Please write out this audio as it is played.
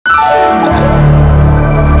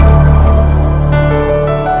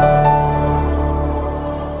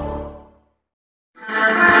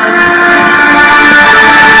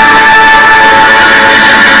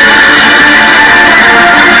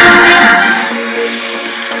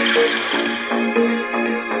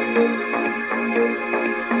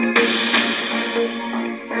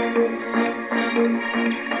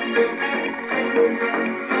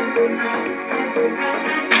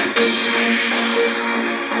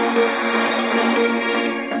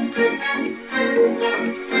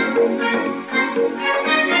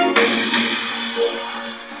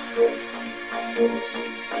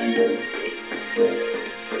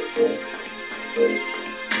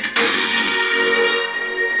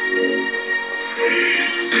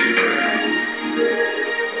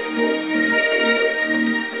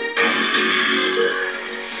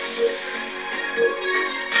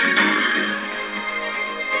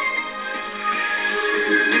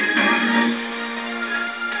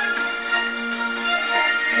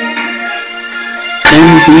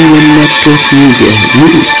MBN Network Media,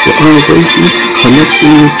 news for all races,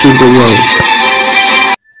 connecting you to the world.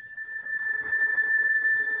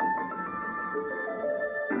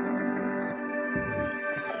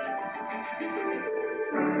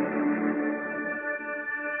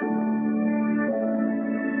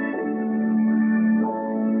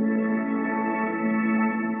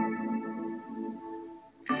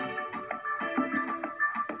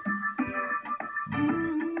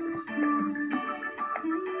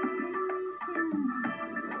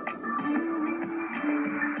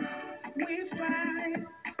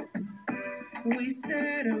 We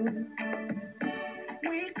settle,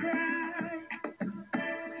 we cry,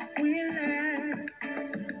 we laugh,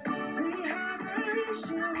 we have our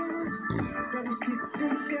issues, but we stick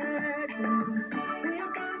together. We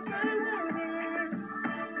are bound by water,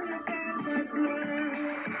 we are bound by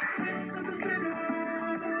blood. It's like a bitter,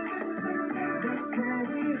 that's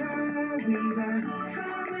what we are. We are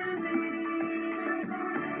family,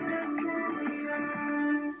 that's what we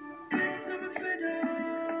are. It's like a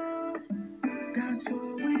bitter. That's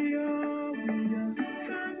what we are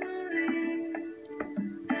family.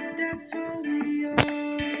 That's what we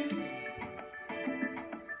are.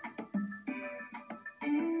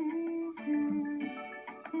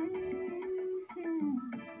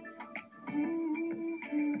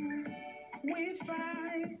 We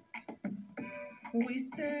fight, we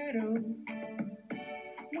settle,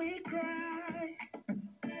 we cry,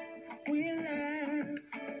 we laugh,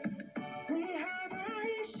 we have our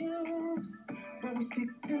issues, but we stick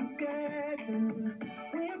together.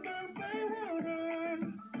 We are bound by water,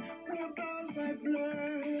 we are bound by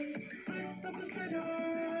blood. It's up the fiddle.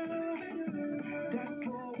 That's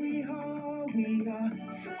what we are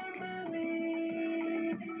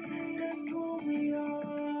family. That's what we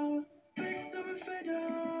are. It's up the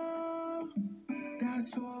fiddle.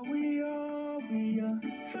 That's what we are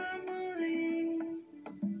family.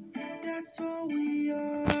 That's what we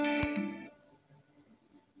are.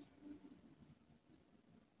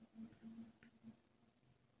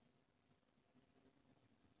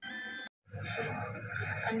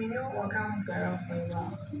 And you know what can go around for a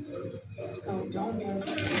while. So don't be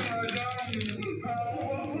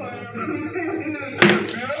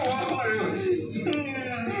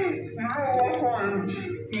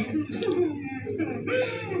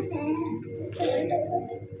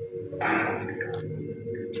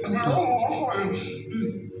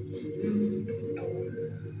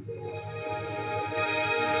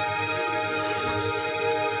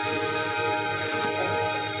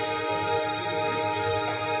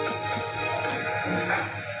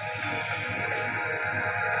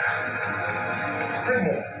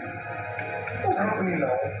What's happening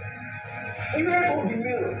now? You ate all the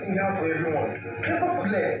meal in the house for everyone. There's no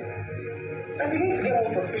food left. I'm beginning to get more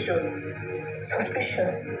suspicious.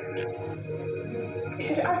 suspicious. You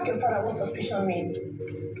should ask your father what suspicion means.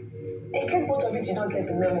 In case both of you did not get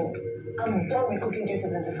the memo, I'm done with cooking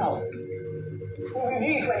duties in this house. We'll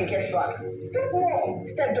review it when he gets back. Stepmom,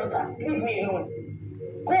 stepdaughter, leave me alone.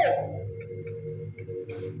 Go!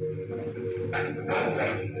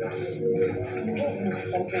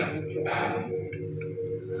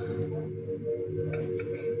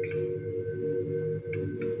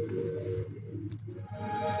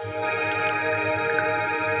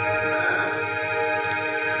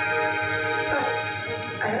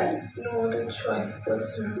 I had no other choice but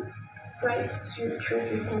to write you through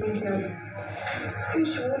this medium.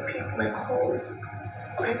 Since you won't pick my calls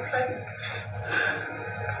or reply,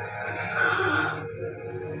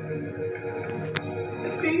 the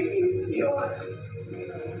baby is yours.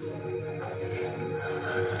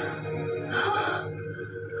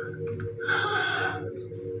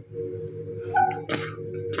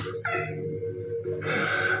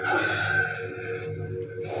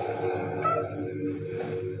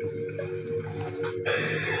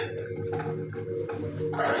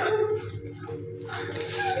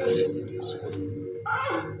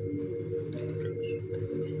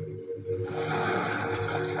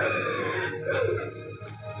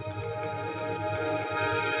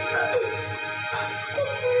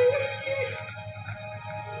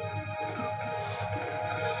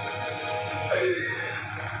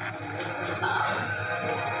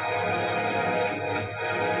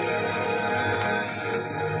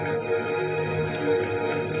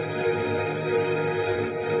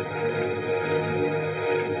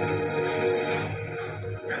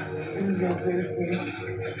 You're very foolish.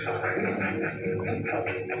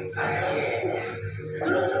 Yes.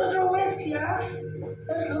 Wait here.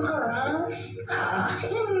 Let's look around.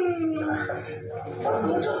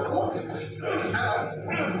 Joko.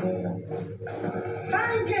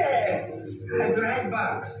 Fine guess. I'll be right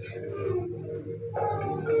back.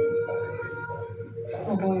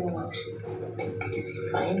 Oh boy, what? Is he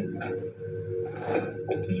fine?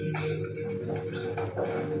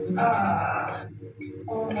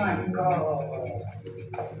 Oh my God.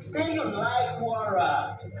 Say you like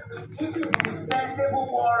water. This is dispensable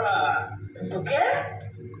water. Okay?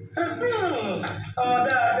 Oh,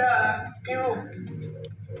 Piru.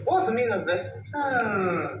 What's the meaning of this?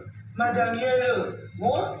 Madam Yellow,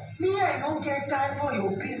 what? Me, I don't get time for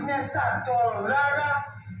your business at all, Rara.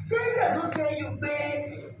 Say that don't tell you,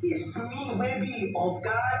 babe. It's me, maybe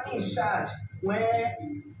Oga in charge. Where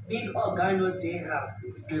big Oga no day house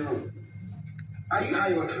with Piru. Are you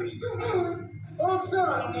high on trees? Also,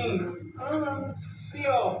 me. See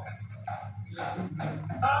you.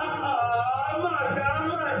 Madam,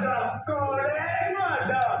 correct,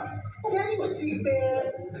 madam. Say you see there,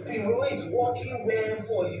 Piru is working well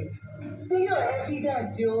for you. See your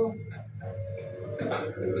evidence, yo.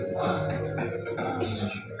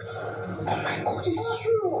 Oh my God, it's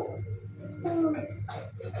true.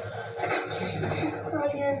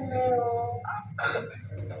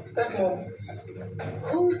 Step mom,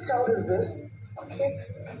 whose child is this? Okay.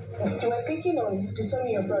 You were thinking of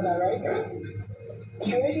disowning your brother, right?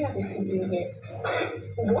 You already have a sibling here.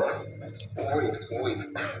 What? Wait.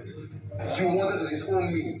 You wanted to disown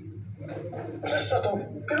me? Just shut up.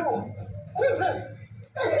 Piru, who is this?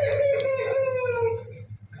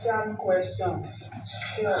 Jam question.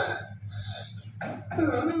 Sure.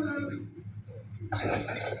 Family,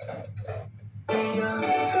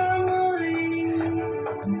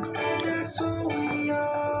 that's what we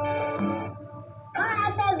are.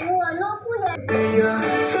 We are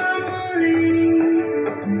family,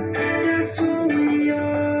 that's what we are.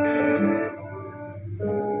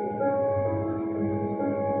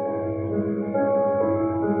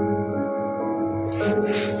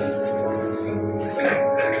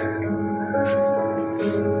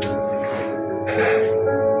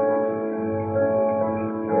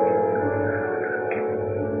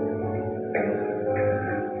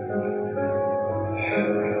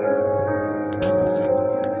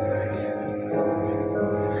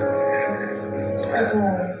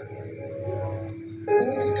 Stepmom, we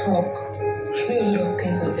need to talk. I know a lot of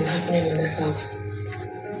things have been happening in this house.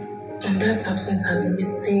 And Dad's absence has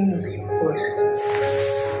made things worse.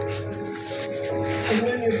 I've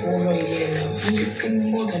known you for over a year now, and you've been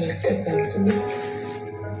more than a stepmom to me.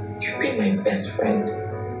 You've been my best friend.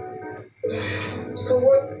 So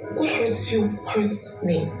what hurts you hurts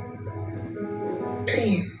me.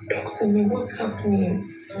 Please, talk to me. What's happening?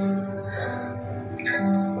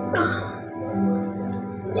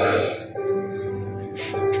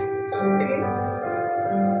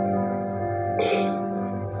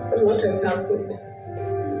 What has happened?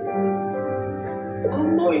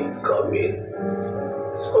 Mama is coming.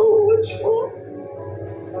 So much more.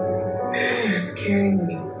 You're scaring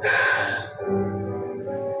me.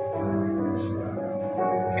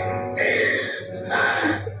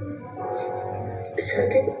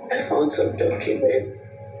 Shadi, I found some documents.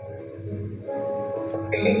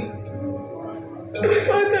 Okay. Your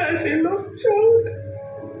father has a love child.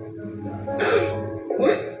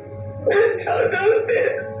 What? That child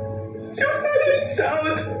downstairs. It's your father's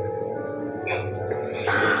child.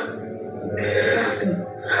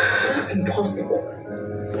 That's impossible.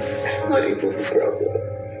 That's not even the problem.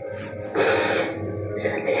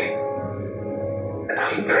 Shadi,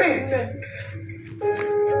 I'm pregnant.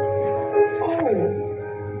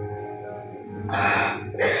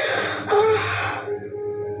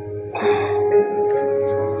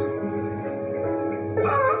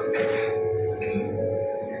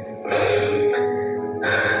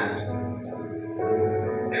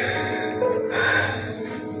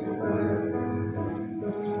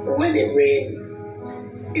 When it rains,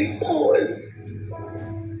 it pours.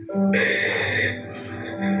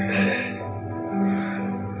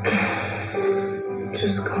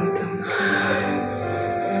 Just calm down.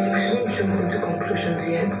 We shouldn't jump into conclusions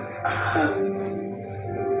yet.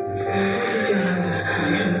 Everyone has an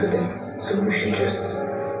explanation to this, so we should just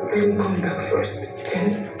let him come back first, then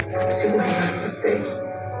see what he has to say.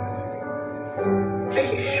 Are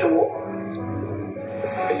you sure?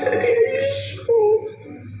 Shadi, are you sure?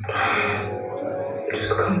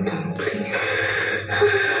 Just calm down, please.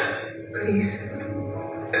 Please.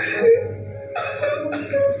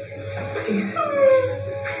 Please.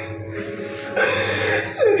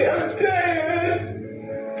 Sorry, I'm tired.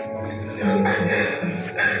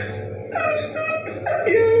 I'm so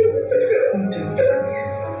tired.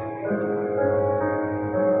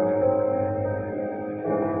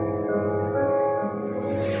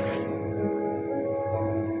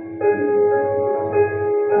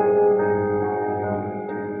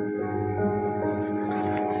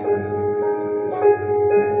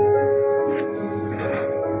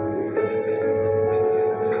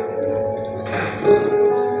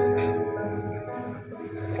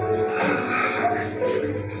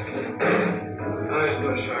 I'm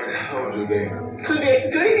so tired. How was your day? Today,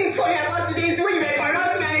 the only thing funny about today is the way you were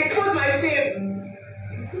harassing me and exposed my shame.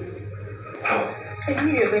 How? I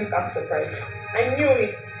knew you were going to act surprised. I knew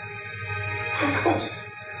it. Of course.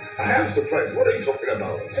 I am surprised. What are you talking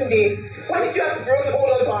about? Today, why did you ask Bro to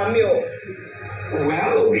hold on to our meal?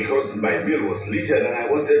 Well, because my mail was littered and I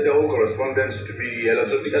wanted the whole correspondence to be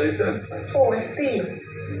electronically sent. Oh, I see.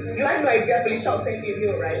 You had no idea Felicia will send you a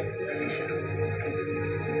meal, right? Felicia?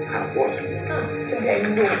 What? Today I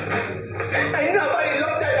know. I know about the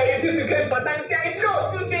long time I used to claim paternity. I know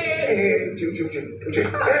today. Hey, Uche.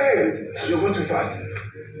 Hey, you're going too fast.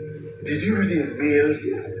 Did you read the mail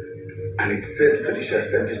and it said Felicia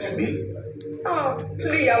sent it to me? Oh,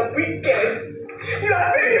 today you are wicked. You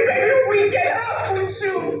are very, very wicked. How could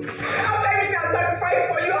you? After everything I've sacrificed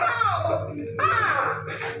for you, how? Ah!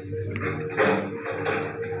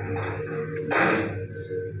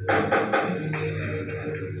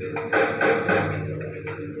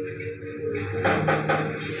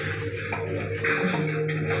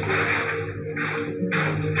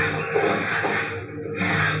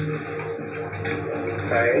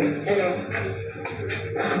 Hi. Hello.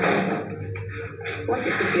 What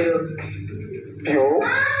is it, Hero? Yo.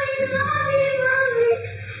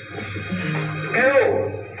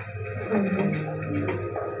 Yo.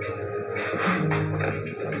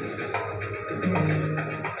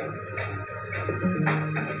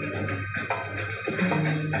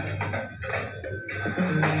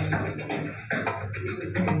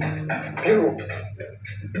 Yo.